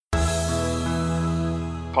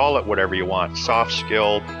Call it whatever you want. Soft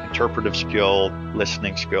skill, interpretive skill,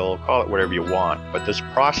 listening skill, call it whatever you want. But this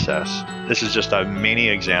process, this is just a mini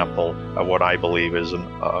example of what I believe is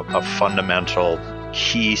a fundamental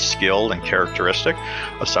key skill and characteristic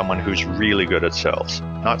of someone who's really good at sales.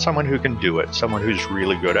 Not someone who can do it, someone who's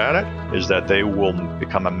really good at it, is that they will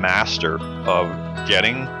become a master of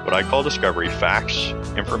getting what I call discovery, facts,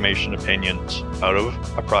 information, opinions out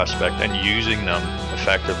of a prospect and using them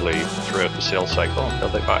effectively throughout the sales cycle until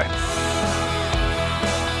they buy.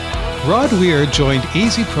 Rod Weir joined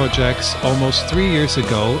Easy Projects almost 3 years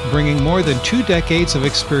ago, bringing more than 2 decades of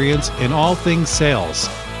experience in all things sales,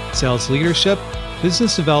 sales leadership,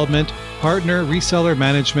 business development, partner, reseller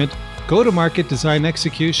management, go-to-market design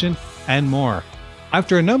execution, and more.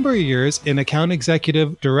 After a number of years in account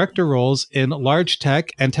executive director roles in large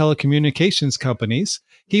tech and telecommunications companies,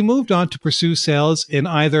 he moved on to pursue sales in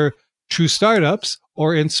either true startups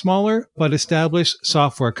or in smaller but established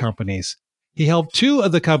software companies. He helped 2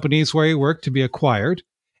 of the companies where he worked to be acquired.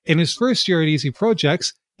 In his first year at Easy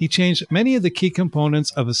Projects, he changed many of the key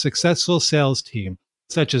components of a successful sales team,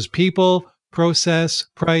 such as people, process,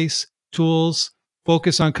 price, tools,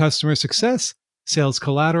 focus on customer success, sales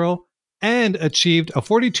collateral, and achieved a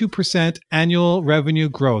 42% annual revenue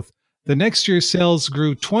growth. The next year's sales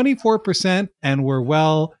grew 24% and were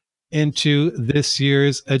well into this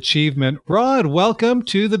year's achievement. Rod, welcome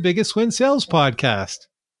to the Biggest Win Sales Podcast.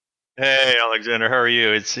 Hey, Alexander, how are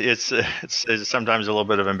you? It's sometimes a little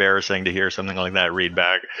bit of embarrassing to hear something like that read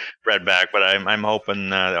back, but I'm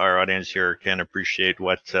hoping our audience here can appreciate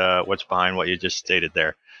what's behind what you just stated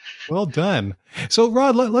there. Well done. So,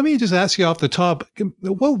 Rod, let me just ask you off the top,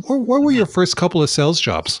 where were your first couple of sales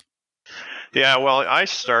jobs? Yeah, well, I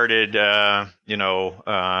started,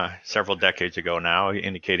 several decades ago now,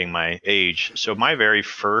 indicating my age. So my very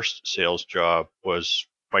first sales job was,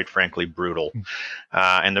 quite frankly, brutal.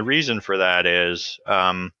 And the reason for that is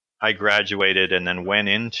I graduated and then went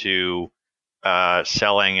into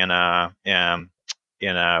selling in a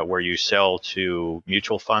where you sell to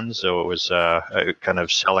mutual funds. So it was kind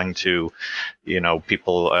of selling to,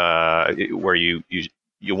 people where you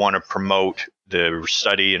want to promote the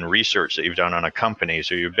study and research that you've done on a company.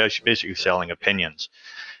 So you're basically selling opinions.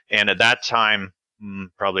 And at that time,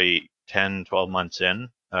 probably 10, 12 months in,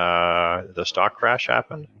 the stock crash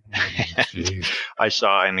happened. I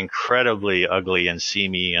saw an incredibly ugly and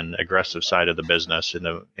seamy and aggressive side of the business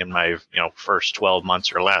in my first 12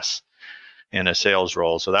 months or less in a sales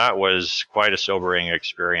role. So that was quite a sobering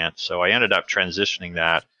experience. So I ended up transitioning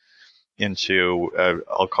that into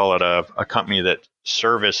I'll call it a company that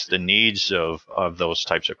serviced the needs of those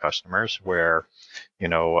types of customers, where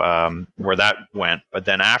that went. But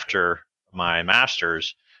then after my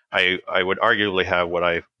master's, I would arguably have what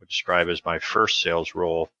I would describe as my first sales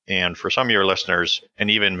role. And for some of your listeners,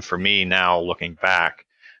 and even for me now looking back,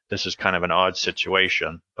 this is kind of an odd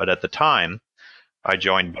situation. But at the time, I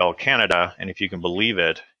joined Bell Canada, and if you can believe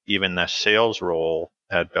it, even the sales role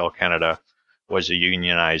at Bell Canada was a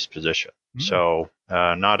unionized position. So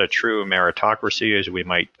not a true meritocracy as we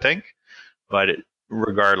might think, but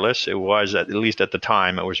regardless, it was, at least at the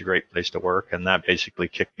time, it was a great place to work. And that basically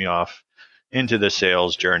kicked me off into the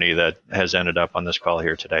sales journey that has ended up on this call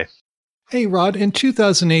here today. Hey, Rod, in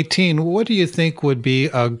 2018, what do you think would be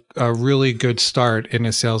a really good start in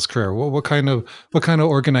a sales career? What kind of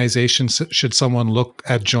organizations should someone look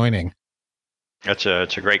at joining? It's a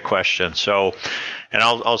great question. So, and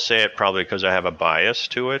I'll say it probably because I have a bias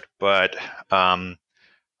to it, but I'm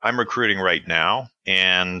recruiting right now,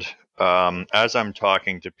 and as I'm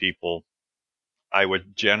talking to people, I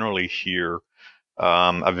would generally hear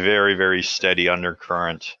a very, very steady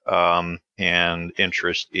undercurrent and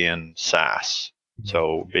interest in SaaS.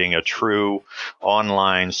 So being a true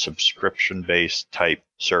online subscription-based type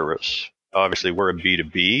service. Obviously, we're a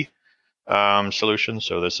B2B solution,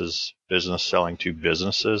 so this is business selling to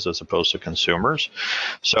businesses as opposed to consumers.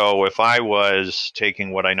 So if I was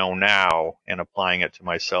taking what I know now and applying it to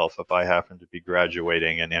myself, if I happen to be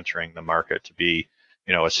graduating and entering the market to be,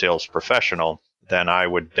 a sales professional, then I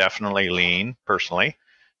would definitely lean personally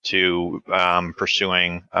to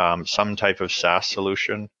pursuing some type of SaaS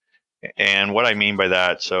solution. And what I mean by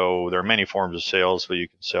that, so there are many forms of sales. So you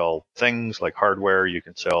can sell things like hardware, you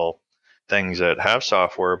can sell things that have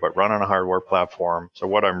software but run on a hardware platform. So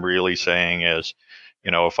what I'm really saying is,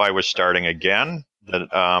 if I was starting again,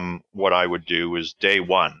 that what I would do is day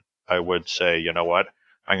one, I would say, you know what,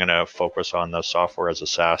 I'm going to focus on the software as a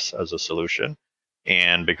SaaS as a solution.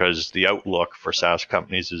 And because the outlook for SaaS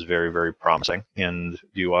companies is very, very promising, and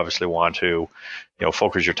you obviously want to,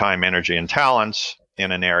 focus your time, energy, and talents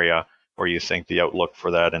in an area or you think the outlook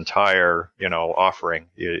for that entire, offering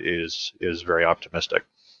is very optimistic.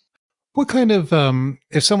 What kind of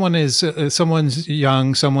if someone is someone's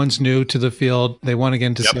young, someone's new to the field, they want to get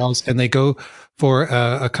into Yep. sales, and they go for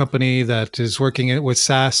a company that is working with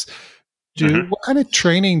SaaS, what kind of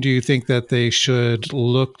training do you think that they should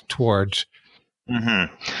look towards?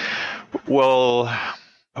 Well,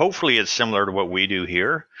 hopefully it's similar to what we do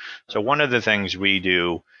here. So one of the things we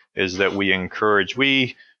do is that we encourage,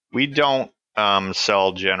 we don't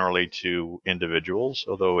sell generally to individuals,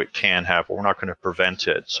 although it can happen. We're not going to prevent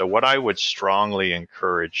it. So what I would strongly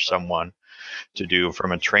encourage someone to do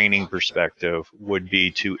from a training perspective would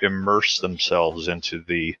be to immerse themselves into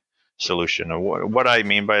the solution. And what I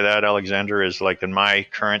mean by that, Alexander, is like in my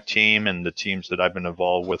current team and the teams that I've been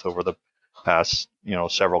involved with over the past,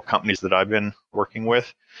 several companies that I've been working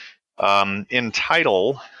with. In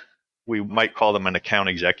title, we might call them an account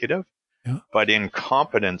executive, but in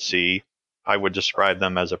competency, I would describe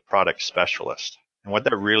them as a product specialist. And what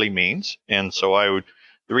that really means, and so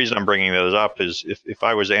the reason I'm bringing those up is if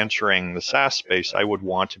I was entering the SaaS space, I would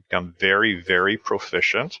want to become very, very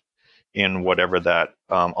proficient in whatever that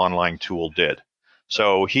online tool did.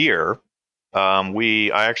 So here, I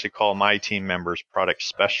actually call my team members product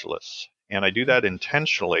specialists. And I do that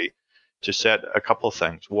intentionally to set a couple of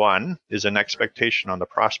things. One is an expectation on the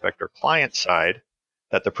prospect or client side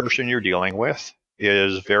that the person you're dealing with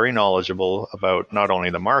is very knowledgeable about not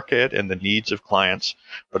only the market and the needs of clients,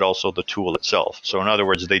 but also the tool itself. So in other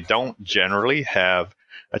words, they don't generally have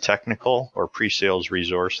a technical or pre-sales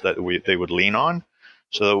resource that they would lean on.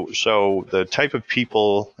 So the type of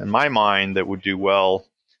people, in my mind, that would do well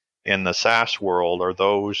in the SaaS world are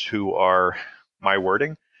those who are, my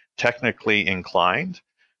wording, technically inclined,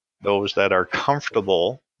 those that are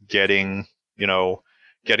comfortable getting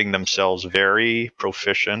themselves very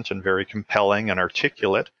proficient and very compelling and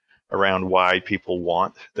articulate around why people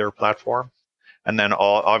want their platform. And then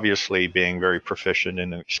obviously being very proficient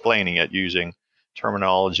in explaining it using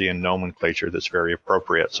terminology and nomenclature that's very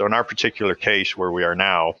appropriate. So in our particular case where we are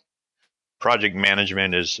now, project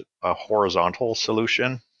management is a horizontal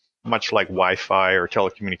solution, much like Wi-Fi or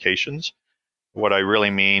telecommunications. What I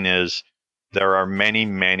really mean is there are many,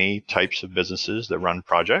 many types of businesses that run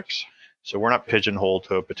projects. So we're not pigeonholed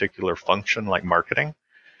to a particular function like marketing.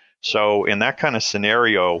 So in that kind of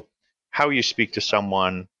scenario, how you speak to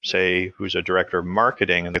someone, say, who's a director of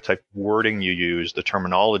marketing, and the type of wording you use, the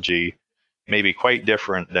terminology, may be quite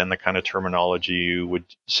different than the kind of terminology you would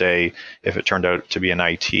say if it turned out to be an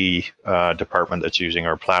IT department that's using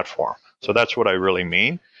our platform. So that's what I really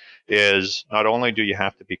mean, is not only do you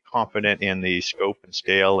have to be confident in the scope and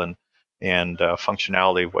scale and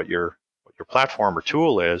functionality of what your platform or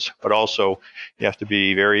tool is, but also you have to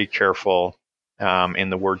be very careful in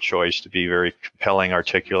the word choice to be very compelling,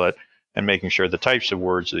 articulate, and making sure the types of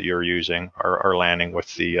words that you're using are landing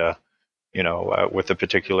with the with the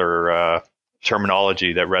particular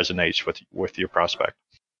terminology that resonates with your prospect.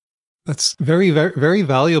 That's very, very, very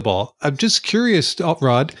valuable. I'm just curious,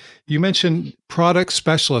 Rod, you mentioned product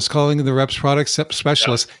specialists, calling the reps product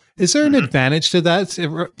specialists. Yeah. Is there an advantage to that?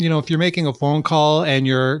 If you're making a phone call and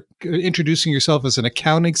you're introducing yourself as an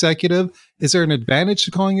account executive, is there an advantage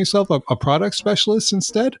to calling yourself a product specialist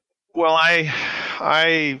instead? Well,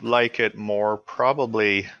 I like it more,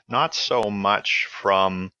 probably not so much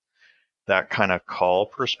from that kind of call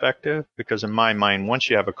perspective, because in my mind, once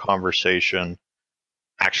you have a conversation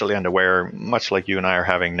actually underway, much like you and I are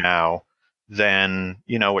having now, then,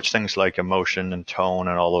 it's things like emotion and tone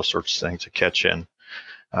and all those sorts of things that catch in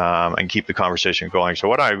and keep the conversation going. So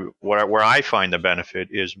where I find the benefit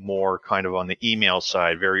is more kind of on the email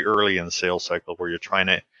side, very early in the sales cycle, where you're trying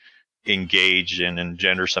to engage and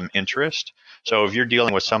engender some interest. So if you're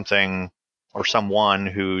dealing with something or someone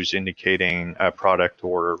who's indicating a product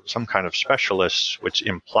or some kind of specialist, which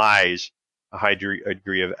implies a high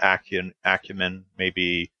degree of acumen,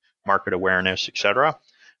 maybe market awareness, etc.,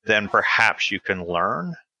 then perhaps you can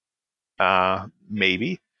learn,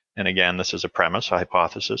 maybe, and again, this is a premise, a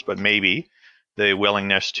hypothesis, but maybe the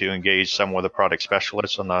willingness to engage someone with a product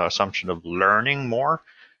specialist on the assumption of learning more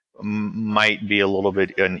might be a little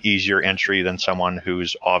bit an easier entry than someone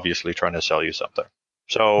who's obviously trying to sell you something.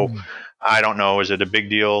 So I don't know. Is it a big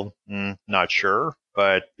deal? Not sure.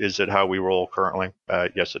 But is it how we roll currently?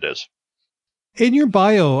 Yes, it is. In your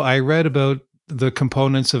bio, I read about the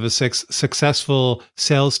components of a successful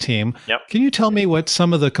sales team. Yep. Can you tell me what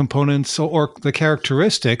some of the components or the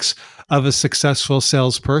characteristics of a successful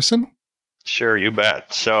salesperson? Sure, you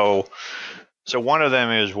bet. So one of them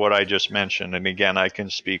is what I just mentioned. And again, I can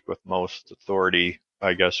speak with most authority,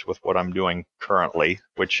 I guess, with what I'm doing currently,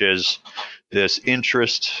 which is this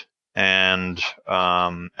interest and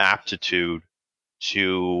aptitude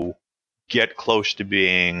to get close to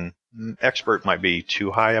being expert. Might be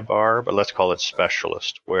too high a bar, but let's call it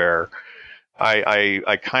specialist, where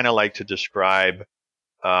I kind of like to describe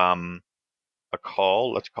a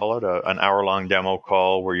call, let's call it an hour-long demo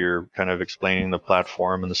call, where you're kind of explaining the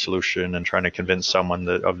platform and the solution and trying to convince someone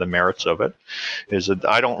of the merits of it, is that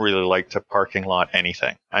I don't really like to parking lot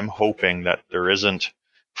anything. I'm hoping that there isn't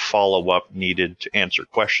follow-up needed to answer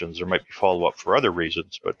questions. There might be follow-up for other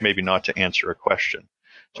reasons, but maybe not to answer a question.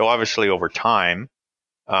 So obviously over time,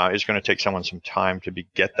 it's going to take someone some time to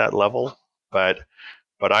get that level, but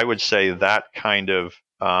I would say that kind of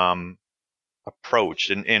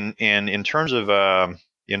approach, and in terms of the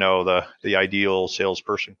ideal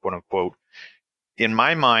salesperson, quote unquote, in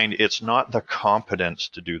my mind, it's not the competence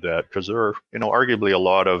to do that, because there are arguably a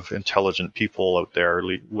lot of intelligent people out there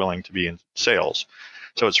willing to be in sales.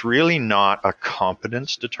 So it's really not a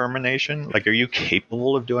competence determination. Like, are you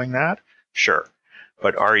capable of doing that? Sure.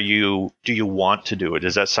 But do you want to do it?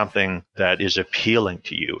 Is that something that is appealing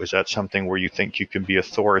to you? Is that something where you think you can be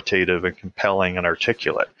authoritative and compelling and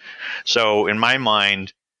articulate? So in my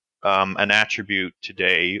mind, an attribute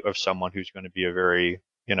today of someone who's going to be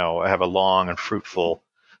have a long and fruitful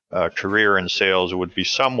career in sales would be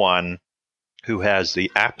someone who has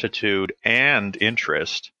the aptitude and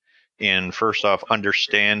interest in, first off,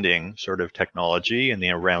 understanding sort of technology and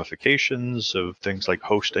the ramifications of things like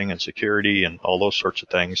hosting and security and all those sorts of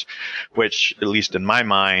things, which, at least in my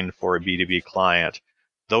mind, for a B2B client,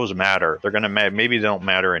 those matter. They're going to maybe they don't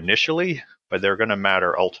matter initially, but they're going to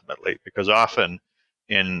matter ultimately, because often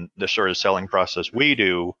in the sort of selling process we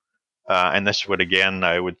do, and this would, again,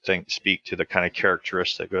 I would think, speak to the kind of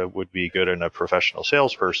characteristic that would be good in a professional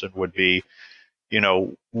salesperson, would be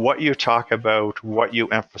what you talk about, what you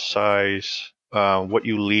emphasize, what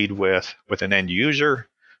you lead with an end user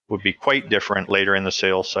would be quite different later in the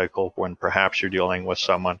sales cycle, when perhaps you're dealing with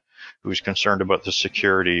someone who's concerned about the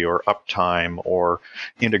security or uptime or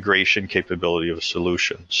integration capability of a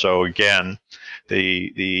solution. So again,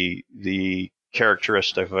 the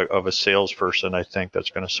characteristic of a salesperson, I think, that's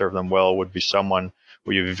going to serve them well would be someone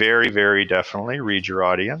where you very, very definitely read your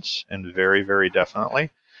audience, and very, very definitely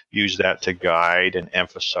use that to guide and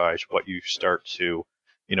emphasize what you start to,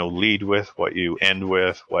 lead with, what you end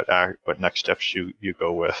with, what next steps you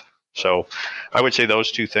go with. So I would say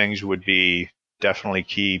those two things would be definitely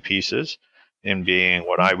key pieces in being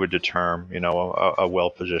what I would term, a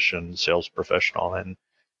well-positioned sales professional, and,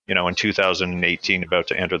 in 2018, about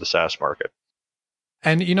to enter the SaaS market.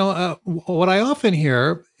 And, what I often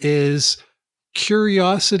hear is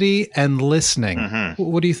curiosity and listening. Mm-hmm.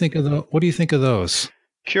 What do you think of those?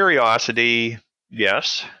 Curiosity,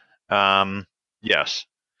 yes. Yes.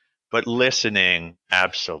 But listening,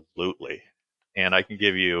 absolutely. And I can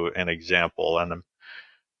give you an example, and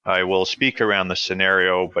I will speak around the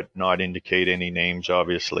scenario, but not indicate any names,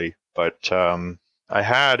 obviously. But I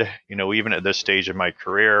had, even at this stage of my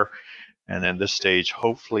career, and then this stage,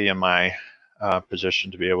 hopefully in my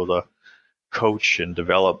position to be able to coach and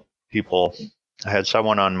develop people, I had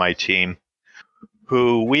someone on my team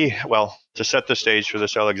who to set the stage for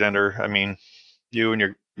this, Alexander, I mean, you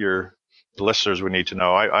and your listeners would need to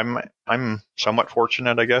know, I'm somewhat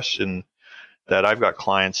fortunate, I guess, in that I've got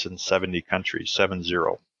clients in 70 countries, 70.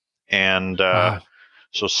 And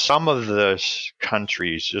so some of the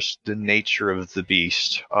countries, just the nature of the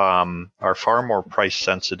beast, are far more price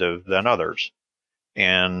sensitive than others.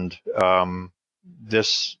 And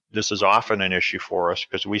this is often an issue for us,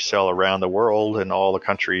 because we sell around the world in all the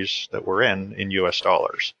countries that we're in US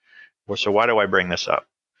dollars. So why do I bring this up?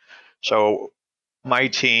 So my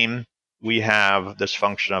team, we have this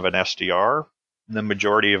function of an SDR. The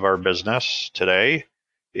majority of our business today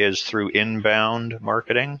is through inbound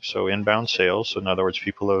marketing, so inbound sales. So in other words,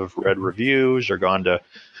 people have read reviews or gone to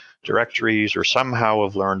directories or somehow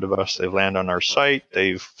have learned of us. They've landed on our site,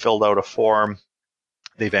 they've filled out a form,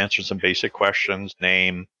 they've answered some basic questions: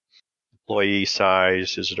 name, employee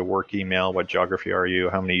size, is it a work email, what geography are you,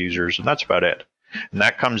 how many users, and that's about it. And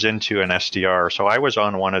that comes into an SDR. So I was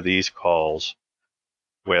on one of these calls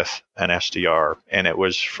with an SDR, and it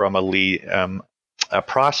was from a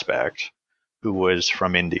prospect who was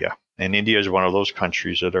from India. And India is one of those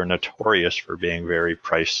countries that are notorious for being very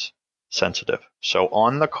price sensitive. So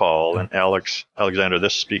on the call, and Alexander,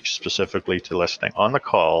 this speaks specifically to listening. On the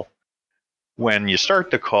call, when you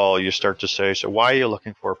start the call, you start to say, so why are you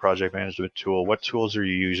looking for a project management tool? What tools are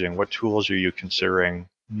you using? What tools are you considering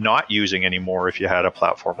not using anymore if you had a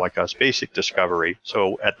platform like us? Basic discovery.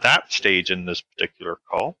 So at that stage in this particular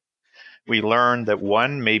call, we learned that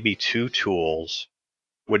one, maybe two tools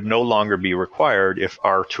would no longer be required if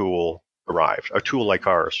our tool arrived, a tool like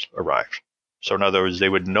ours arrived. So in other words, they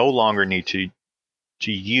would no longer need to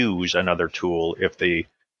use another tool if they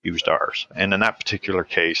used ours. And in that particular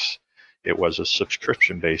case, it was a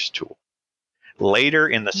subscription-based tool. Later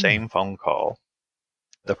in the same phone call,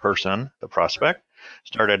 the prospect,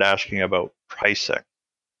 started asking about pricing.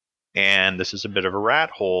 And this is a bit of a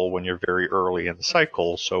rat hole when you're very early in the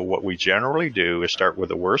cycle. So what we generally do is start with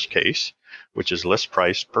the worst case, which is list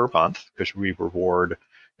price per month, because we reward,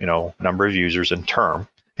 number of users in term.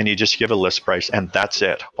 And you just give a list price, and that's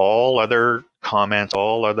it. All other comments,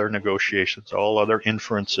 all other negotiations, all other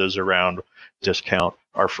inferences around discount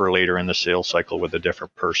are for later in the sales cycle with a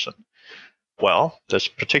different person. Well, this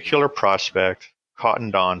particular prospect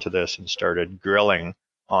cottoned on to this and started grilling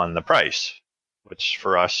on the price, which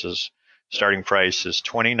for us is starting price is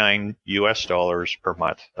 $29 US per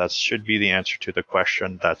month. That should be the answer to the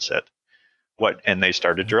question. That's it. And they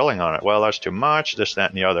started drilling on it. Well, that's too much, this,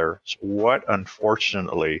 that, and the other. So what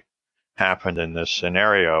unfortunately happened in this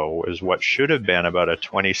scenario is what should have been about a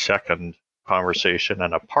 20-second conversation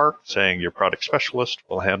in a park saying your product specialist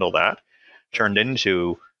will handle that, turned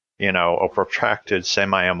into, a protracted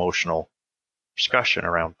semi-emotional discussion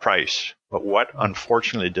around price. But what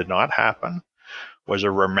unfortunately did not happen was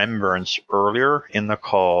a remembrance earlier in the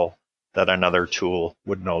call that another tool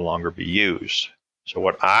would no longer be used. So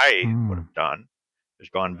what I would have done is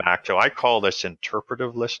gone back to, I call this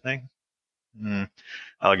interpretive listening.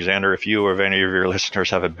 Alexander, if you or if any of your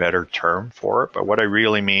listeners have a better term for it, but what I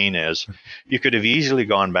really mean is you could have easily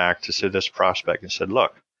gone back to this prospect and said,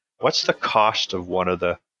 look, what's the cost of one of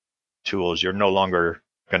the tools you're no longer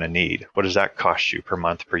going to need? What does that cost you per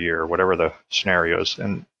month, per year, whatever the scenarios?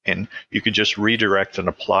 And you could just redirect and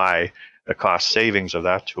apply the cost savings of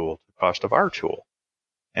that tool to the cost of our tool.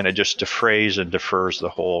 And it just defrays and defers the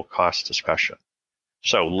whole cost discussion.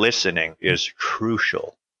 So listening is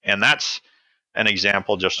crucial. And that's an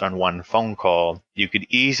example just on one phone call. You could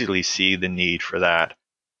easily see the need for that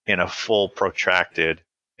in a full, protracted,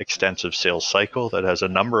 extensive sales cycle that has a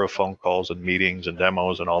number of phone calls and meetings and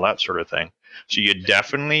demos and all that sort of thing. So you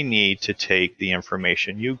definitely need to take the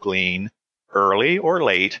information you glean early or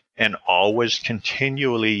late and always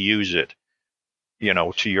continually use it,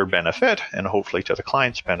 to your benefit and hopefully to the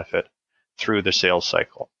client's benefit through the sales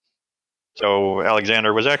cycle. So,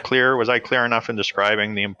 Alexander, was that clear? Was I clear enough in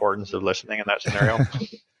describing the importance of listening in that scenario?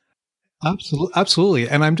 Absolutely.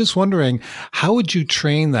 And I'm just wondering, how would you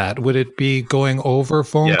train that? Would it be going over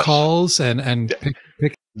phone calls and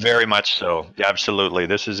pick? Very much so. Absolutely.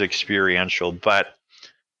 This is experiential. But,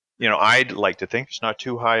 I'd like to think it's not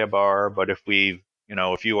too high a bar. But if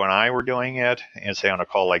if you and I were doing it and say on a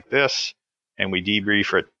call like this, and we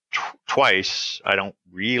debrief it twice, I don't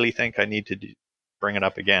really think I need to bring it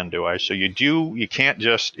up again, do I? So you can't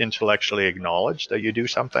just intellectually acknowledge that you do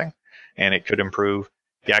something and it could improve.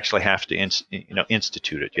 You actually have to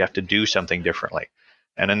institute it. You have to do something differently.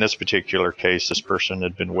 And in this particular case, this person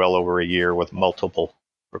had been well over a year with multiple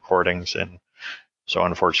recordings, and so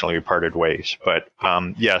unfortunately we parted ways. But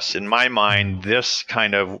yes, in my mind, this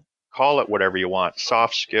kind of, call it whatever you want,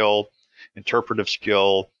 soft skill, interpretive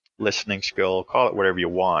skill, listening skill, call it whatever you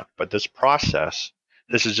want. But this process,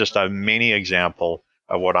 this is just a mini example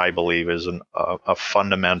of what I believe is a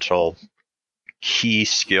fundamental key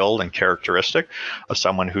skill and characteristic of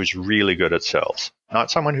someone who's really good at sales.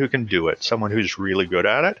 Not someone who can do it, someone who's really good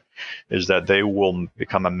at it, is that they will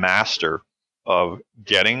become a master of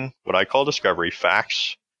getting what I call discovery,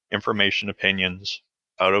 facts, information, opinions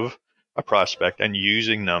out of a prospect and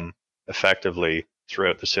using them effectively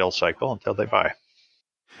throughout the sales cycle until they buy.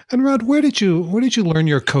 And Rod, where did you learn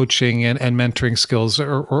your coaching and mentoring skills,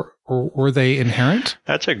 or were they inherent?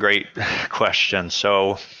 That's a great question.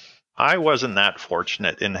 So I wasn't that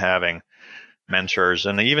fortunate in having mentors,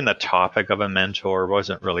 and even the topic of a mentor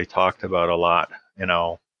wasn't really talked about a lot,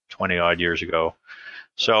 20 odd years ago.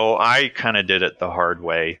 So I kind of did it the hard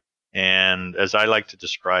way. And as I like to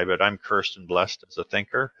describe it, I'm cursed and blessed as a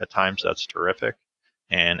thinker. At times that's terrific.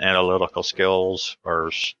 And analytical skills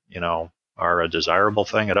are a desirable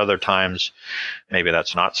thing. At other times, maybe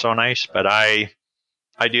that's not so nice. But I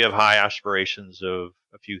do have high aspirations of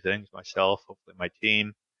a few things myself, hopefully my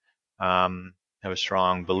team. Have a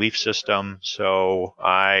strong belief system. So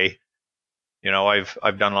I've done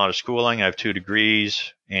a lot of schooling. I have 2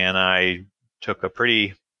 degrees, and I took a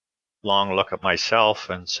pretty long look at myself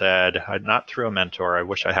and said, not through a mentor, I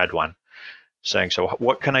wish I had one, saying, so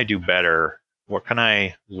what can I do better? What can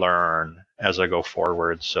I learn as I go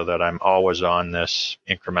forward so that I'm always on this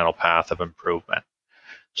incremental path of improvement?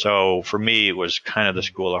 So for me, it was kind of the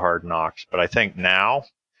school of hard knocks. But I think now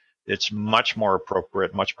it's much more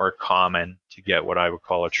appropriate, much more common to get what I would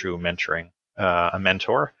call a true mentoring, a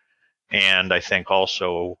mentor. And I think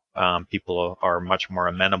also people are much more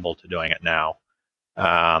amenable to doing it now.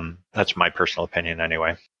 That's my personal opinion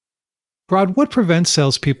anyway. Rod, what prevents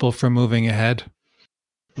salespeople from moving ahead?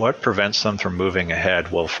 What prevents them from moving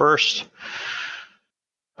ahead? Well, first,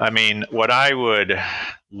 I mean, what I would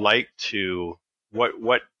like to,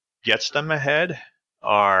 what gets them ahead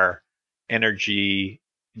are energy,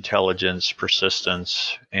 intelligence,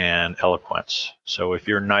 persistence, and eloquence. So if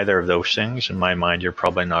you're neither of those things, in my mind, you're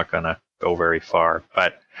probably not going to go very far.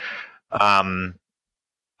 But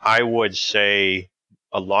I would say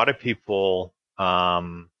a lot of people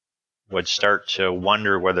would start to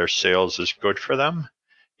wonder whether sales is good for them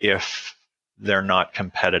if they're not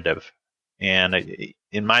competitive. And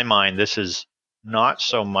in my mind, this is not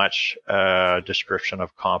so much a description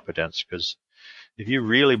of competence, because if you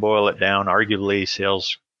really boil it down, arguably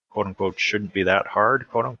sales, quote unquote, shouldn't be that hard,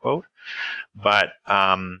 quote unquote. But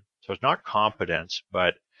so it's not competence,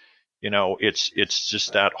 but it's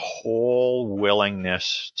just that whole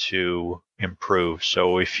willingness to improve.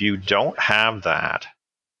 So if you don't have that,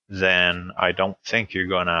 then I don't think you're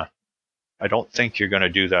gonna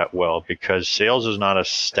do that well, because sales is not a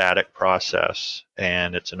static process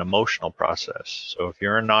and it's an emotional process. So if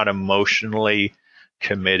you're not emotionally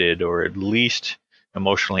committed, or at least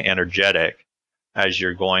emotionally energetic as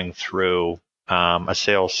you're going through a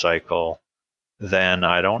sales cycle, then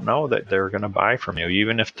I don't know that they're going to buy from you,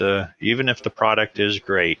 even if the product is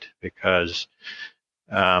great, because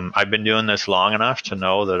I've been doing this long enough to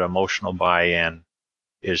know that emotional buy-in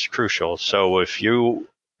is crucial. So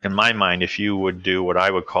in my mind, if you would do what I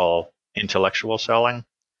would call intellectual selling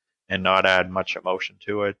and not add much emotion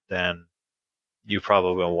to it, then you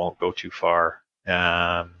probably won't go too far,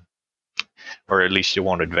 or at least you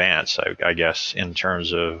won't advance, I guess, in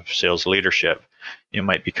terms of sales leadership. You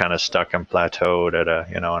might be kind of stuck and plateaued at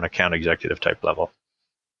an account executive type level.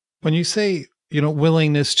 When you say,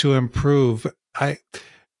 willingness to improve, it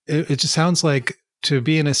just sounds like to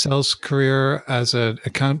be in a sales career as an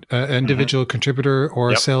individual contributor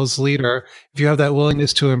or a sales leader, if you have that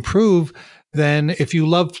willingness to improve, then if you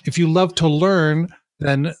love to learn,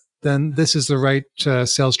 then this is the right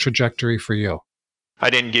sales trajectory for you. I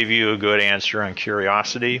didn't give you a good answer on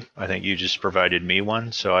curiosity. I think you just provided me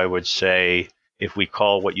one. So I would say, if we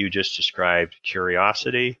call what you just described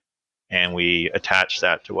curiosity, and we attach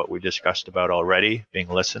that to what we discussed about already, being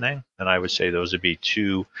listening, then I would say those would be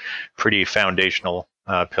two pretty foundational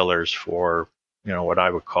pillars for what I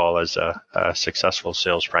would call as a successful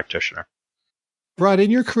sales practitioner. Rod,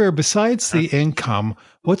 in your career, besides the income,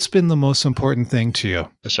 what's been the most important thing to you?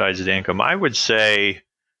 Besides the income, I would say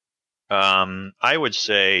being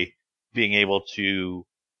able to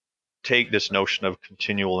take this notion of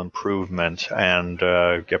continual improvement and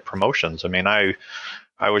get promotions. I mean, I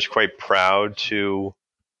was quite proud to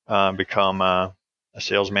become a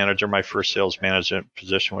sales manager. My first sales management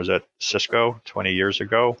position was at Cisco 20 years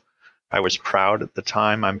ago. I was proud at the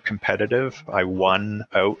time. I'm competitive. I won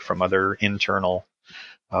out from other internal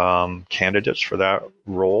candidates for that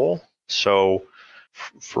role. So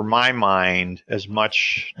for my mind, as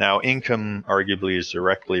much now, income arguably is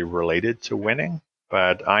directly related to winning,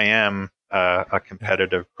 but I am a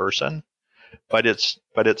competitive person. But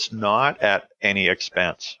it's not at any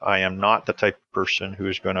expense. I am not the type of person who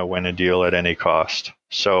is going to win a deal at any cost.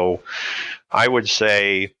 So I would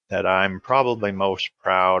say that I'm probably most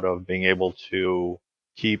proud of being able to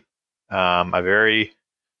keep a very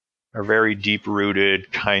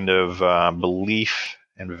deep-rooted kind of belief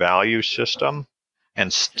and value system,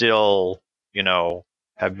 and still,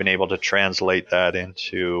 have been able to translate that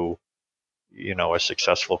into, a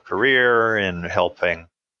successful career in helping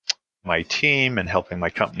my team and helping my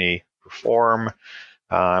company perform.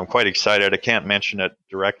 I'm quite excited. I can't mention it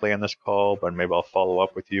directly on this call, but maybe I'll follow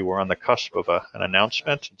up with you. We're on the cusp of an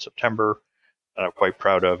announcement in September that I'm quite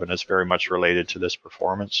proud of, and it's very much related to this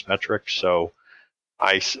performance metric. So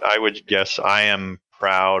I would guess I am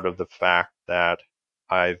proud of the fact that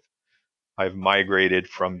I've migrated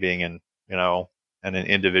from being an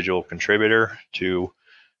individual contributor to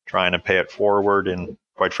trying to pay it forward. And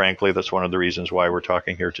quite frankly, that's one of the reasons why we're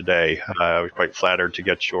talking here today. I was quite flattered to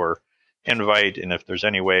get your invite, and if there's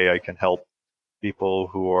any way I can help people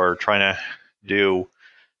who are trying to do,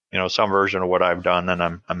 some version of what I've done, then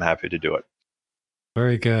I'm happy to do it.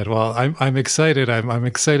 Very good. Well, I'm excited. I'm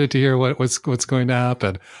excited to hear what's going to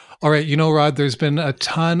happen. All right, Rod, there's been a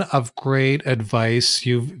ton of great advice.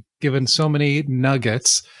 You've given so many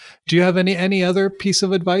nuggets. Do you have any other piece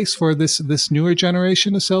of advice for this newer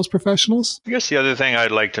generation of sales professionals? I guess the other thing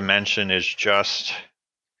I'd like to mention is just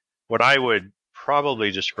what I would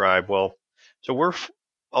probably describe, so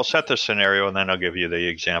I'll set the scenario and then I'll give you the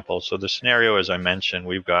example. So the scenario, as I mentioned,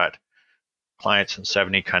 we've got clients in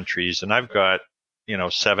 70 countries, and I've got,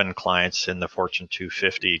 7 clients in the Fortune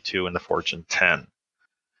 250, 2 in the Fortune 10.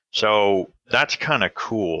 So that's kind of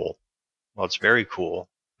cool. Well, it's very cool,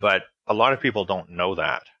 but a lot of people don't know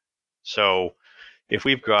that. So if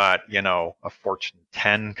we've got, a Fortune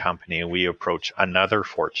 10 company and we approach another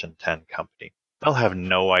Fortune 10 company, they'll have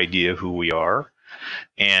no idea who we are.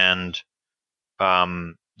 And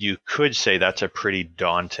you could say that's a pretty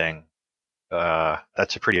daunting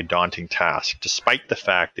task, despite the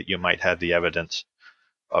fact that you might have the evidence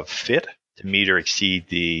of fit to meet or exceed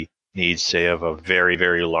the needs, say, of a very,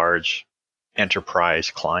 very large enterprise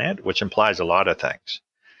client, which implies a lot of things.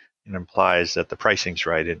 It implies that the pricing's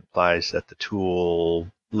right. It implies that the tool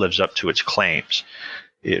lives up to its claims.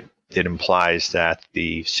 It implies that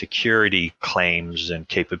the security claims and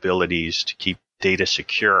capabilities to keep data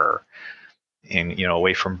secure and,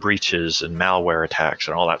 away from breaches and malware attacks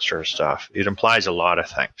and all that sort of stuff. It implies a lot of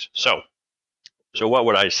things. So what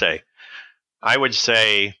would I say? I would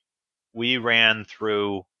say we ran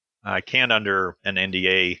through, I can't under an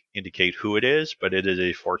NDA indicate who it is, but it is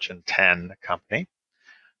a Fortune 10 company.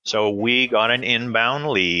 So we got an inbound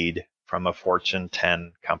lead from a Fortune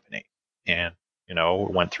 10 company and,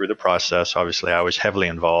 went through the process. Obviously, I was heavily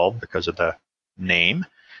involved because of the name.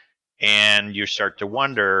 And you start to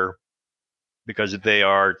wonder, because they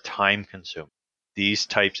are time consuming. These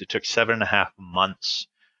types, it took 7.5 months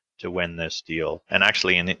to win this deal. And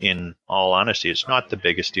actually, in all honesty, it's not the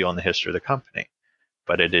biggest deal in the history of the company,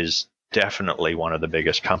 but it is definitely one of the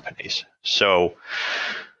biggest companies. So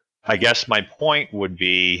I guess my point would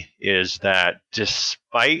be is that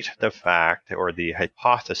despite the fact or the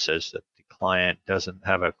hypothesis that the client doesn't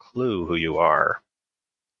have a clue who you are,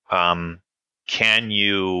 can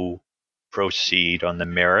you proceed on the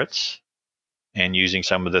merits and using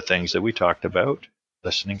some of the things that we talked about,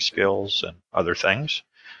 listening skills and other things?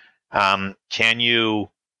 Can you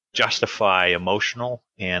justify emotional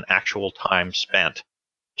and actual time spent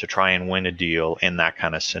to try and win a deal in that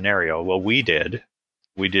kind of scenario? Well, we did.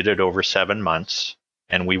 We did it over 7 months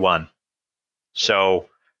and we won.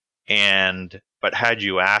 But had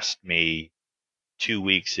you asked me 2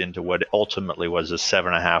 weeks into what ultimately was a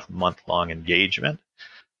 7.5 month long engagement,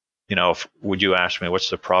 would you ask me what's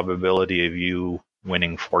the probability of you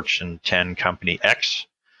winning Fortune 10 company X?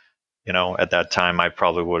 At that time, I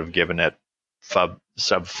probably would have given it sub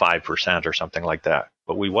 5% or something like that,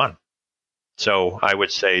 but we won. So I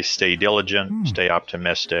would say stay diligent, stay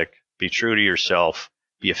optimistic, be true to yourself,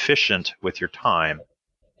 be efficient with your time,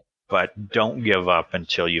 but don't give up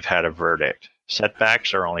until you've had a verdict.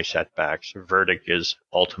 Setbacks are only setbacks. A verdict is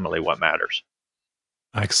ultimately what matters.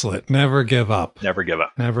 Excellent. Never give up. Never give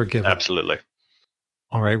up. Never give up. Absolutely.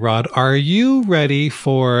 All right, Rod, are you ready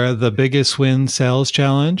for the Biggest Win Sales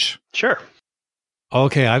Challenge? Sure.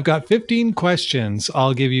 Okay, I've got 15 questions.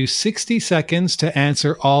 I'll give you 60 seconds to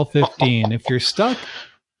answer all 15. If you're stuck,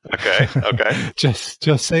 okay. just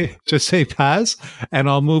say pass, and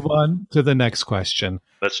I'll move on to the next question.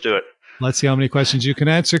 Let's do it. Let's see how many questions you can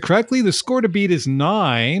answer correctly. The score to beat is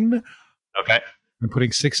 9. Okay. I'm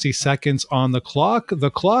putting 60 seconds on the clock.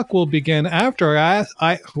 The clock will begin after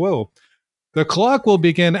The clock will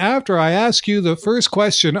begin after I ask you the first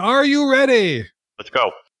question. Are you ready? Let's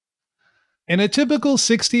go. In a typical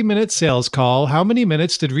 60-minute sales call, how many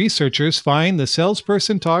minutes did researchers find the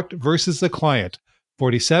salesperson talked versus the client?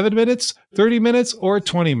 47 minutes, 30 minutes, or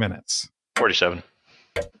 20 minutes? 47.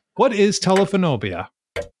 What is telephonophobia?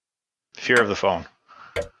 Fear of the phone.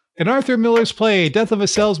 In Arthur Miller's play, Death of a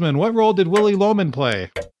Salesman, what role did Willie Loman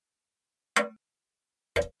play?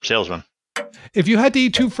 Salesman. If you had to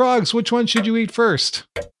eat 2 frogs, which one should you eat first?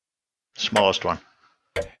 Smallest one.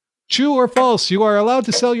 True or false, you are allowed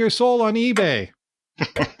to sell your soul on eBay?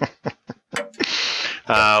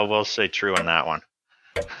 We'll say true on that one.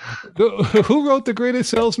 Who wrote The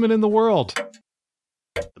Greatest Salesman in the World?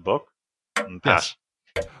 The book? Pass.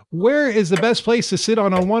 Yes. Where is the best place to sit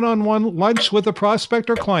on a one-on-one lunch with a prospect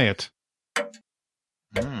or client?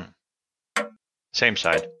 Same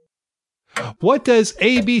side. What does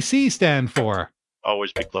ABC stand for?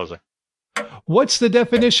 Always be closing. What's the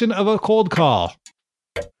definition of a cold call?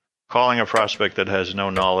 Calling a prospect that has no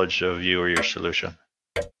knowledge of you or your solution.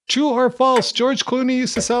 True or false, George Clooney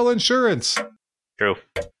used to sell insurance? True.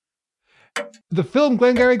 The film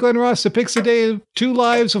Glengarry Glen Ross depicts a day of 2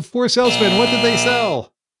 lives of 4 salesmen. What did they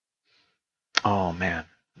sell? Oh, man.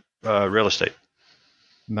 Real estate.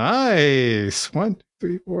 Nice. 1, 2,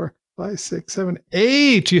 3, 4, 5, 6, 7,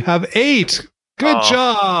 8. You have 8. Good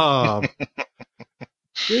job.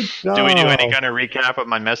 Good Do we do any job. kind of recap of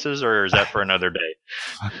my messes, or is that for another day?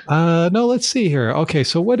 No, let's see here. Okay,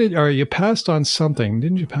 so you passed on something?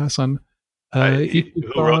 Didn't you pass on Who wrote the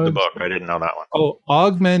EP22 book? I didn't know that one.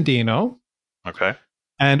 Augmandino? Okay.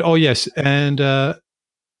 And yes, and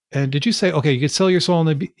did you say okay? You could sell your soul on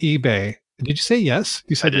eBay. Did you say yes?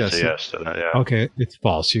 You I said did say yes. yes to that. Yeah. Okay, it's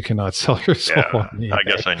false. You cannot sell your soul Yeah. on I eBay.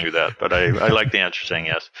 guess I knew that, but I like the answer saying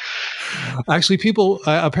yes. Actually, people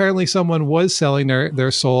apparently someone was selling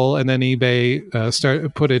their soul, and then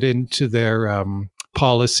eBay put it into their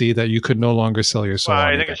policy that you could no longer sell your Well, soul on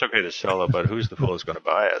I think eBay. it's okay to sell it, but who's the fool who's going to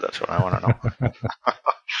buy it? That's what I want to know.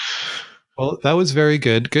 Well, that was very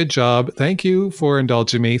good. Good job. Thank you for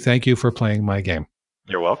indulging me. Thank you for playing my game.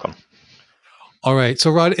 You're welcome. All right. So,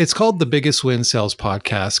 Rod, it's called the Biggest Win Sales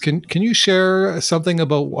Podcast. Can you share something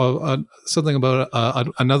about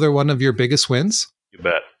another one of your biggest wins? You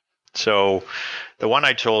bet. So the one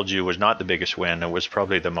I told you was not the biggest win. It was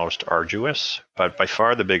probably the most arduous, but by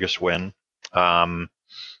far the biggest win. So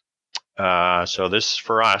this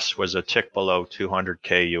for us was a tick below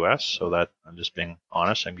 200K US. So that I'm just being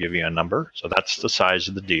honest. I'm giving you a number. So that's the size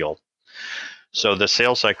of the deal. So the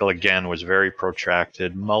sales cycle again was very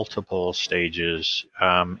protracted, multiple stages.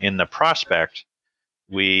 In the prospect,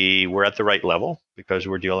 we were at the right level because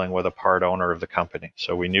we're dealing with a part owner of the company.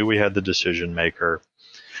 So we knew we had the decision maker.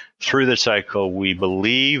 Through the cycle, we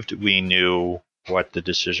believed we knew what the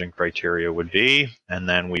decision criteria would be, and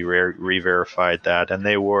then we re-verified that, and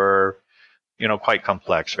they were, quite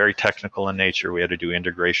complex, very technical in nature. We had to do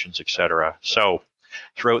integrations, etc. So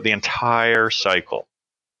throughout the entire cycle,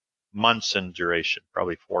 months in duration,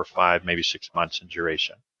 probably 4 or 5, maybe 6 months in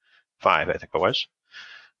duration, 5, I think it was.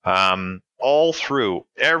 All through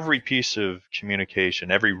every piece of communication,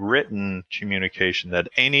 every written communication that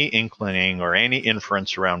any inclining or any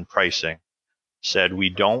inference around pricing said, we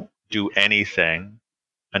don't do anything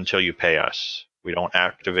until you pay us. We don't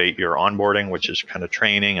activate your onboarding, which is kind of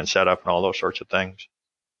training and setup and all those sorts of things.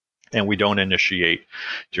 And we don't initiate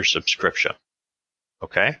your subscription.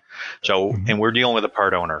 Okay. So, and we're dealing with a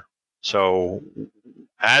part owner. So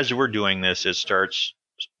as we're doing this,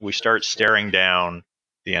 we start staring down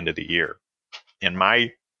the end of the year. And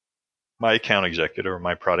my account executive or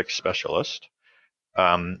my product specialist,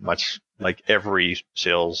 much like every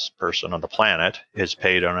salesperson on the planet, is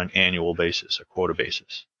paid on an annual basis, a quota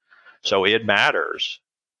basis. So it matters.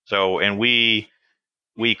 So, and we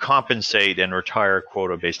compensate and retire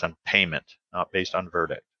quota based on payment, not based on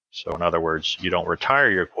verdict. So in other words, you don't retire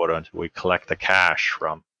your quota until we collect the cash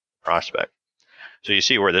from prospect. So you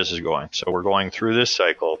see where this is going. So we're going through this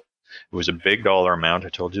cycle. It was a big dollar amount. I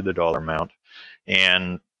told you the dollar amount.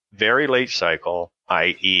 And very late cycle,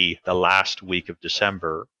 i.e. the last week of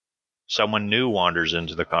December, someone new wanders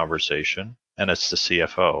into the conversation, and it's the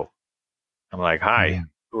CFO. I'm like, hi,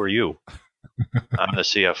 who are you? I'm the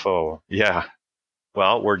CFO. Yeah.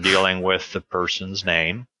 Well, we're dealing with the person's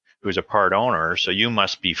name who's a part owner, so you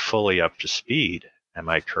must be fully up to speed. Am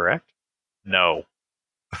I correct? No.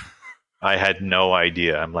 I had no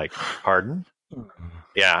idea. I'm like, pardon?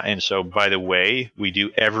 Yeah. And so, by the way, we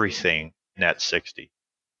do everything net 60.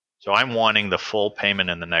 So I'm wanting the full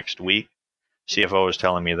payment in the next week. CFO is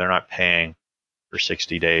telling me they're not paying for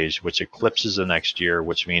 60 days, which eclipses the next year,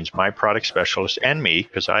 which means my product specialist and me,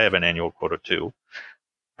 because I have an annual quota too,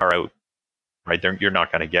 are out, right? You're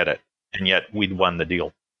not going to get it. And yet we'd won the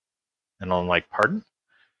deal. And I'm like, pardon?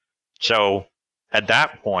 So at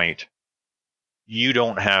that point, you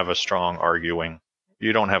don't have a strong arguing.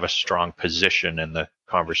 You don't have a strong position in the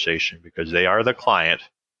conversation because they are the client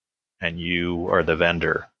and you are the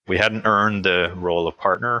vendor. We hadn't earned the role of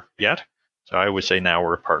partner yet. So I would say now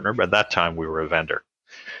we're a partner, but at that time we were a vendor.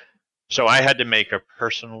 So I had to make a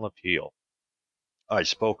personal appeal. I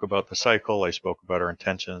spoke about the cycle. I spoke about our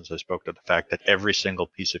intentions. I spoke to the fact that every single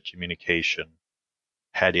piece of communication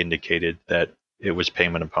had indicated that it was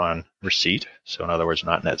payment upon receipt. So in other words,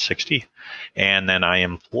 not net 60. And then I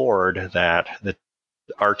implored that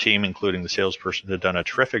our team, including the salesperson, had done a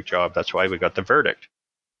terrific job. That's why we got the verdict.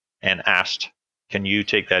 And asked, can you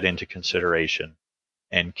take that into consideration?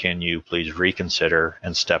 And can you please reconsider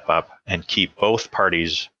and step up and keep both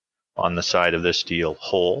parties on the side of this deal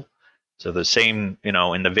whole? So the same,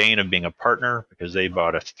 in the vein of being a partner, because they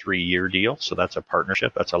bought a 3-year deal. So that's a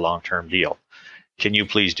partnership. That's a long-term deal. Can you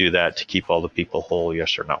please do that to keep all the people whole?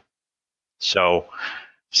 Yes or no? So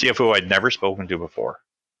CFO I'd never spoken to before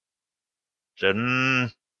said,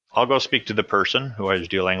 I'll go speak to the person who I was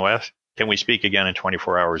dealing with. Can we speak again in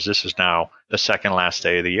 24 hours? This is now the second last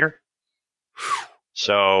day of the year.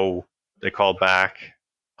 So they called back.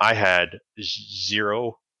 I had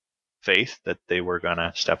zero faith that they were going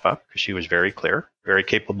to step up, because she was very clear, very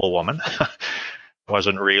capable woman.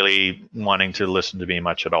 Wasn't really wanting to listen to me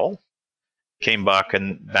much at all. Came back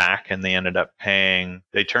and they ended up paying.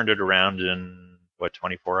 They turned it around in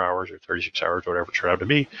 24 hours or 36 hours, whatever it turned out to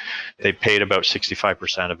be. They paid about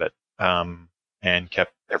 65% of it, and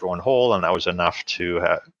kept everyone whole, and that was enough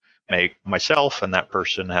to make myself and that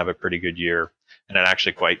person have a pretty good year. And it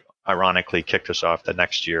actually quite ironically kicked us off the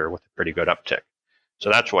next year with a pretty good uptick. So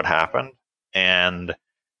that's what happened. And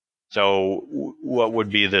so what would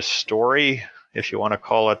be the story, if you want to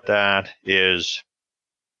call it that, is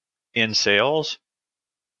in sales,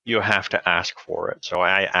 you have to ask for it. So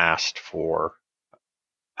I asked for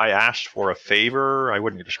a favor. I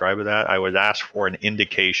wouldn't describe it that. I would ask for an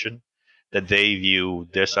indication that they view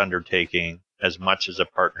this undertaking as much as a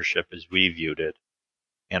partnership as we viewed it.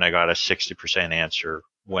 And I got a 60% answer,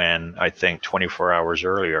 when I think 24 hours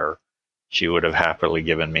earlier, she would have happily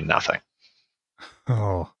given me nothing.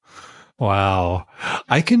 Oh, wow.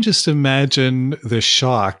 I can just imagine the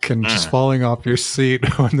shock and just falling off your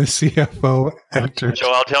seat when the CFO entered.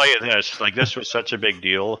 So I'll tell you this, this was such a big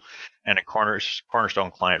deal and a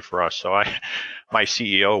cornerstone client for us. So my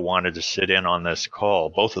CEO wanted to sit in on this call,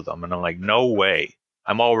 both of them. And I'm like, no way.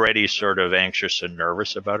 I'm already sort of anxious and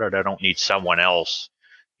nervous about it. I don't need someone else,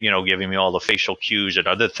 giving me all the facial cues and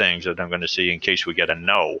other things that I'm going to see in case we get a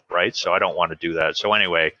no, right? So I don't want to do that. So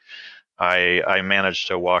anyway, I managed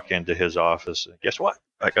to walk into his office, and guess what?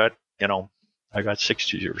 I got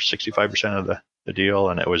 60 or 65% of the deal,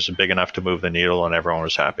 and it was big enough to move the needle, and everyone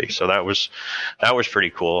was happy. So that was pretty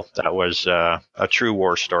cool. That was a true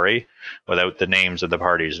war story without the names of the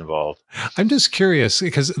parties involved. I'm just curious,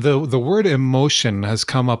 because the word emotion has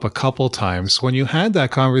come up a couple times. When you had that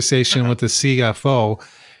conversation with the CFO,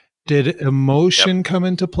 did emotion come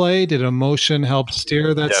into play? Did emotion help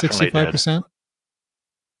steer that 65%?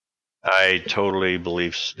 I totally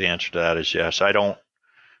believe the answer to that is yes. I don't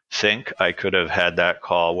think I could have had that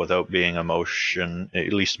call without being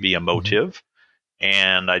at least be emotive.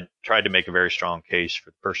 And I tried to make a very strong case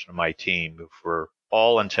for the person on my team who, for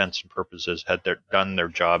all intents and purposes, had done their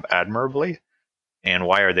job admirably. And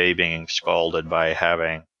why are they being scalded by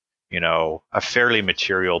having, a fairly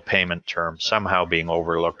material payment term somehow being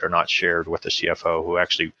overlooked or not shared with the CFO, who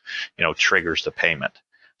actually, triggers the payment?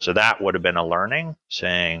 So that would have been a learning,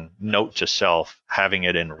 saying, note to self, having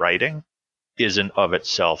it in writing isn't of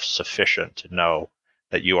itself sufficient to know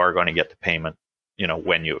that you are going to get the payment,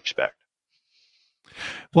 when you expect.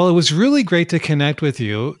 Well, it was really great to connect with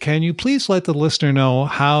you. Can you please let the listener know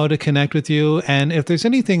how to connect with you? And if there's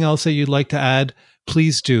anything else that you'd like to add,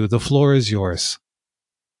 please do. The floor is yours.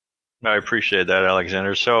 I appreciate that,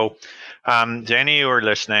 Alexander. So, to any who are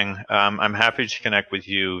listening, I'm happy to connect with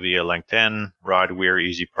you via LinkedIn, Rod Weir,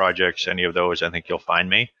 Easy Projects, any of those. I think you'll find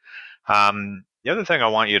me. The other thing I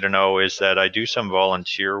want you to know is that I do some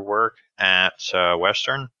volunteer work at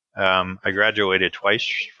Western. I graduated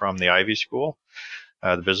twice from the Ivy School,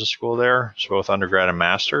 the business school there, so both undergrad and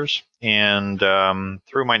masters. And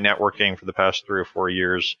through my networking for the past 3 or 4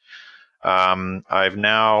 years, I'm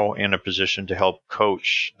now in a position to help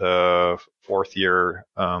coach the fourth year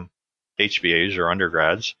HBAs or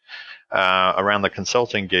undergrads around the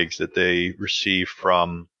consulting gigs that they receive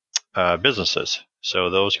from businesses.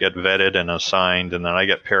 So those get vetted and assigned, and then I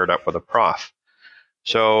get paired up with a prof.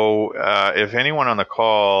 So if anyone on the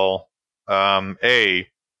call,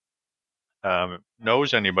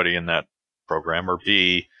 knows anybody in that program, or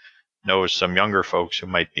B, knows some younger folks who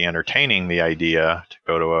might be entertaining the idea to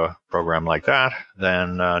go to a program like that,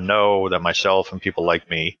 then know that myself and people like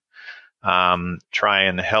me try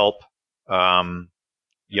and help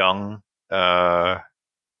young,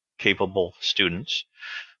 capable students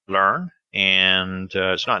learn. And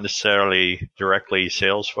it's not necessarily directly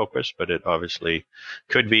sales focused, but it obviously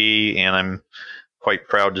could be. And I'm quite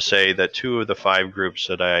proud to say that 2 of the 5 groups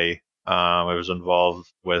that I was involved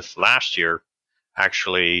with last year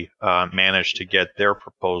actually managed to get their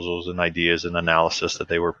proposals and ideas and analysis that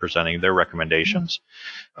they were presenting, their recommendations.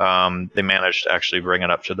 They managed to actually bring it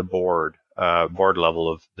up to the board level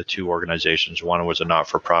of the 2 organizations. One was a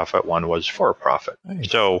not-for-profit, one was for-profit.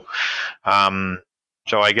 Nice.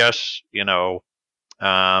 So I guess, to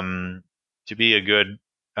be a good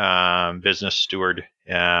business steward,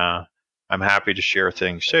 I'm happy to share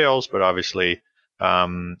things sales, but obviously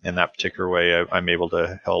in that particular way, I'm able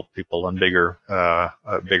to help people on bigger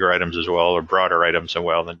items as well, or broader items as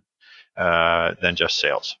well than just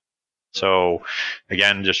sales. So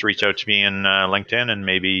again, just reach out to me in LinkedIn, and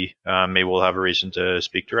maybe we'll have a reason to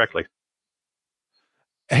speak directly.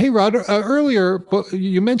 Hey, Rod, earlier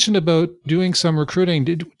you mentioned about doing some recruiting.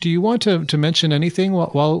 Do you want to mention anything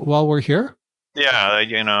while we're here? Yeah,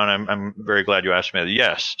 and I'm very glad you asked me that.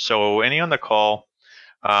 Yes. So any on the call,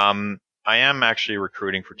 I am actually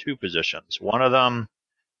recruiting for two positions. One of them,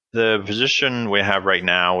 the position we have right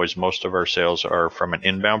now is most of our sales are from an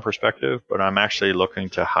inbound perspective, but I'm actually looking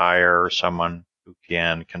to hire someone who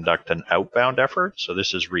can conduct an outbound effort. So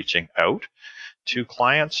this is reaching out to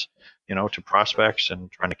clients, to prospects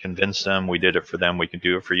and trying to convince them we did it for them, we can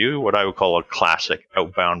do it for you. What I would call a classic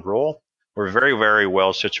outbound role. We're very, very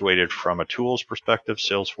well situated from a tools perspective,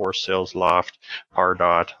 Salesforce, SalesLoft,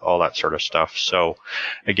 Pardot, all that sort of stuff. So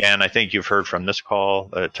again, I think you've heard from this call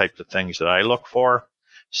the types of things that I look for.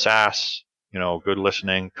 SaaS, good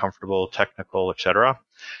listening, comfortable, technical, etc.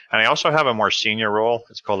 And I also have a more senior role.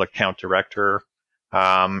 It's called account director.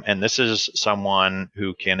 And this is someone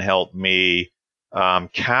who can help me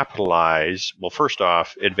capitalize, well, first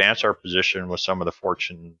off, advance our position with some of the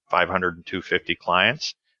Fortune 500 and 250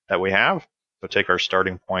 clients that we have. So take our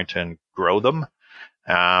starting point and grow them.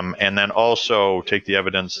 And then also take the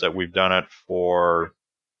evidence that we've done it for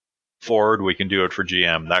Ford, we can do it for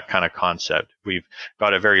GM, that kind of concept. We've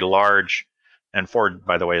got a very large, and Ford,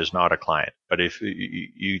 by the way, is not a client. But if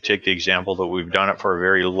you take the example that we've done it for a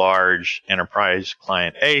very large enterprise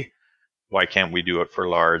client A, why can't we do it for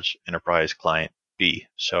large enterprise client B?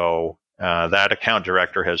 So that account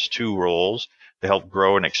director has two roles to help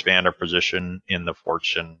grow and expand our position in the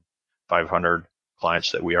Fortune 500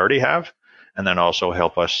 clients that we already have, and then also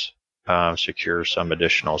help us secure some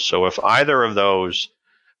additional. So if either of those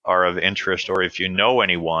are of interest, or if you know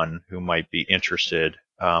anyone who might be interested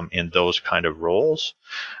in those kind of roles,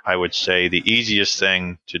 I would say the easiest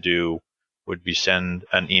thing to do would be send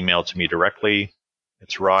an email to me directly.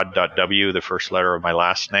 It's rod.w, the first letter of my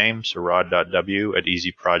last name, so rod.w at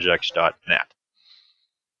easyprojects.net.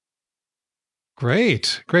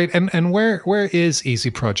 Great. And where is Easy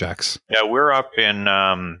Projects? Yeah, we're up in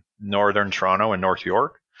northern Toronto in North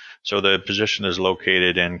York. So the position is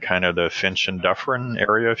located in kind of the Finch and Dufferin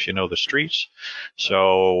area, if you know the streets.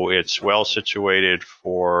 So it's well situated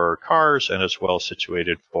for cars and it's well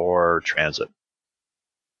situated for transit.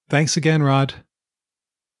 Thanks again, Rod.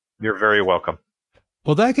 You're very welcome.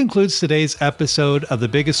 Well, that concludes today's episode of the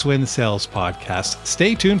Biggest Win Sales Podcast.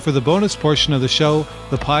 Stay tuned for the bonus portion of the show,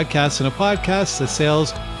 the podcast in a podcast, the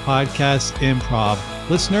Sales Podcast Improv.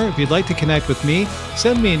 Listener, if you'd like to connect with me,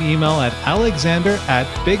 send me an email at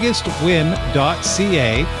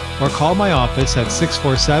alexander@biggestwin.ca or call my office at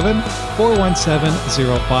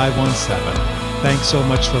 647-417-0517. Thanks so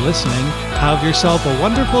much for listening. Have yourself a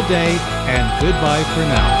wonderful day, and goodbye for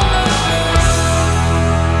now.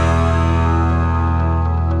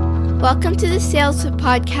 Welcome to the Sales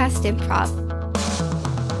Podcast Improv.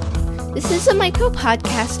 This is a micro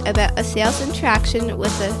podcast about a sales interaction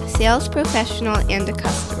with a sales professional and a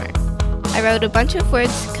customer. I wrote a bunch of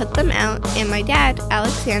words, cut them out, and my dad,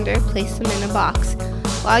 Alexander, placed them in a box.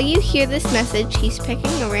 While you hear this message, he's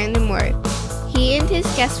picking a random word. He and his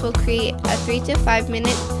guest will create a 3 to 5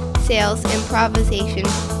 minute sales improvisation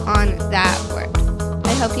on that word.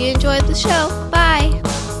 I hope you enjoyed the show. Bye!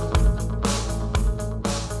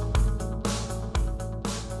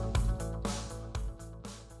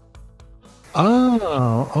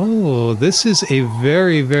 Oh, this is a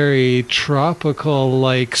very, very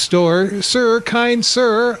tropical store. Sir, kind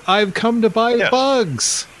sir, I've come to buy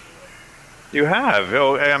bugs. You have.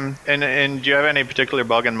 And do you have any particular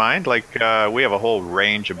bug in mind? We have a whole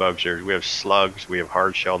range of bugs here. We have slugs, we have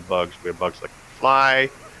hard-shelled bugs, we have bugs like fly,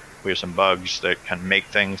 we have some bugs that can make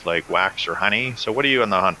things like wax or honey. So what are you on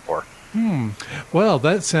the hunt for? Well,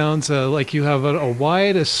 that sounds like you have a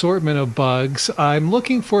wide assortment of bugs. I'm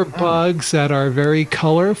looking for bugs that are very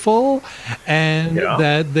colorful and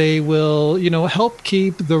that they will, help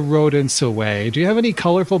keep the rodents away. Do you have any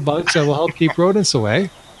colorful bugs that will help keep rodents away?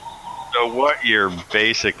 So what you're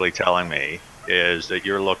basically telling me is that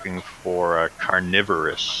you're looking for a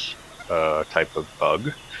carnivorous type of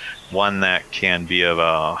bug, one that can be of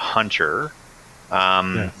a hunter.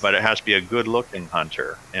 Yes. But it has to be a good-looking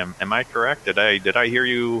hunter. Am I correct? Did I hear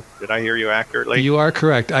you? Did I hear you accurately? You are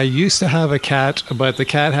correct. I used to have a cat, but the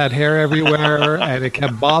cat had hair everywhere, and it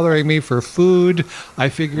kept bothering me for food. I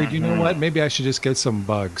figured, you know what? Maybe I should just get some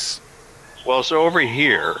bugs. Well, so over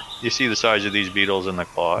here, you see the size of these beetles in the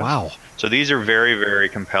claws. Wow. So these are very, very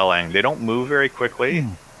compelling. They don't move very quickly.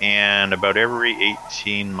 And about every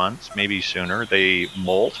 18 months, maybe sooner, they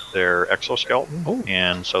molt their exoskeleton. Oh.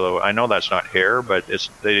 And so I know that's not hair, but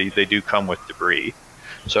they do come with debris.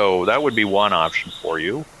 So that would be one option for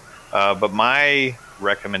you. But my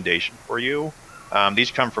recommendation for you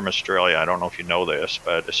These come from Australia. I don't know if you know this,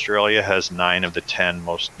 but Australia has 9 of the 10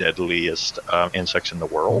 most deadliest insects in the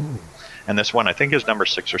world. Ooh. And this one, I think, is number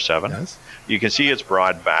 6 or 7. Yes. You can see its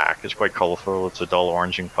broad back. It's quite colorful. It's a dull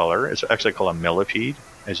orange in color. It's actually called a millipede.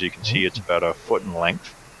 As you can see, it's about a foot in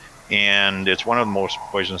length. And it's one of the most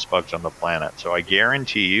poisonous bugs on the planet. So I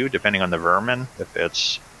guarantee you, depending on the vermin, if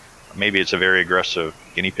it's maybe it's a very aggressive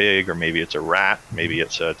guinea pig, or maybe it's a rat, maybe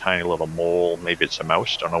it's a tiny little mole, maybe it's a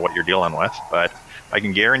mouse, don't know what you're dealing with, but I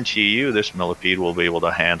can guarantee you this millipede will be able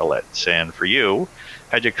to handle it. And for you,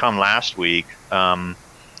 had you come last week,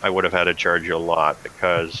 I would have had to charge you a lot,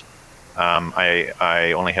 because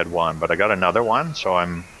I only had one, but I got another one, so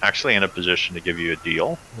I'm actually in a position to give you a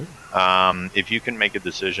deal. If you can make a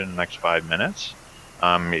decision in the next 5 minutes,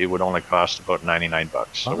 it would only cost about $99.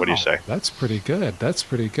 So what do you say? That's pretty good. That's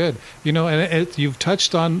pretty good. You know, and you've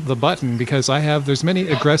touched on the button, because there's many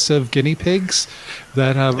aggressive guinea pigs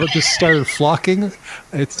that have just started flocking.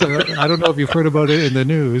 It's I don't know if you've heard about it in the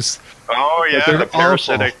news. Oh yeah, the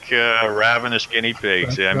parasitic, awful. ravenous guinea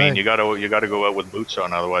pigs. That's I mean, right. you got to go out with boots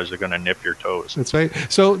on, otherwise they're going to nip your toes. That's right.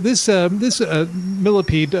 So this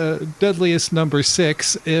millipede, deadliest number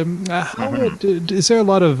 6. Is there a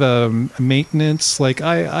lot of maintenance? Like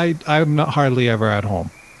I'm not hardly ever at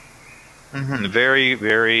home. Very,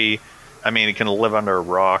 very. I mean, it can live under a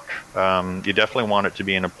rock. You definitely want it to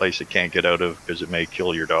be in a place it can't get out of, because it may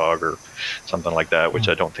kill your dog or something like that, which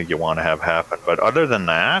I don't think you want to have happen. But other than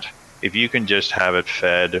that, if you can just have it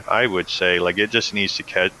fed, I would say, like, it just needs to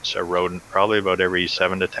catch a rodent probably about every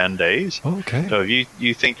 7 to 10 days. Okay. So if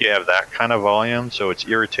you think you have that kind of volume, so it's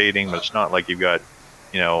irritating, but it's not like you've got,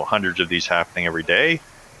 hundreds of these happening every day,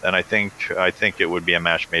 then I think it would be a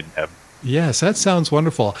match made in heaven. Yes, that sounds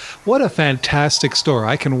wonderful. What a fantastic store.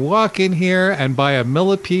 I can walk in here and buy a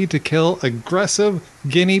millipede to kill aggressive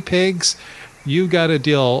guinea pigs. You got a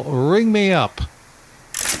deal. Ring me up.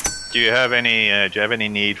 Do you have any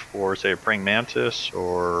need for, say, a praying mantis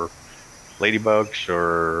or ladybugs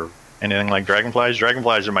or anything like dragonflies?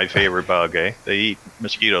 Dragonflies are my favorite bug, eh? They eat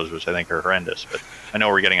mosquitoes, which I think are horrendous, but I know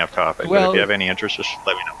we're getting off topic. But if you have any interest, just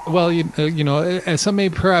let me know. Well,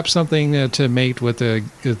 perhaps something to mate with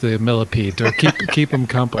the millipede, or keep them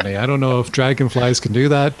company. I don't know if dragonflies can do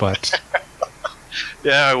that, but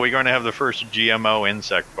yeah, we're going to have the first GMO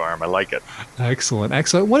insect farm. I like it. Excellent.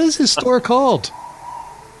 What is this store called?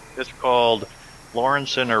 It's called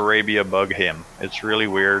Lawrence and Arabia Bug Him. It's really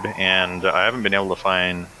weird, and I haven't been able to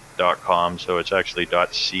find .com, so it's actually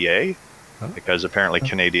 .ca, because apparently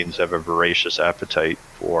Canadians have a voracious appetite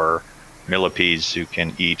for millipedes who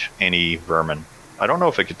can eat any vermin. I don't know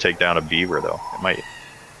if it could take down a beaver, though. It might.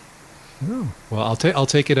 Oh, well, I'll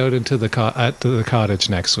take it out into the cottage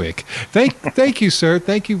next week. Thank you, sir.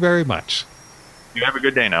 Thank you very much. You have a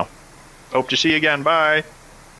good day now. Hope to see you again. Bye.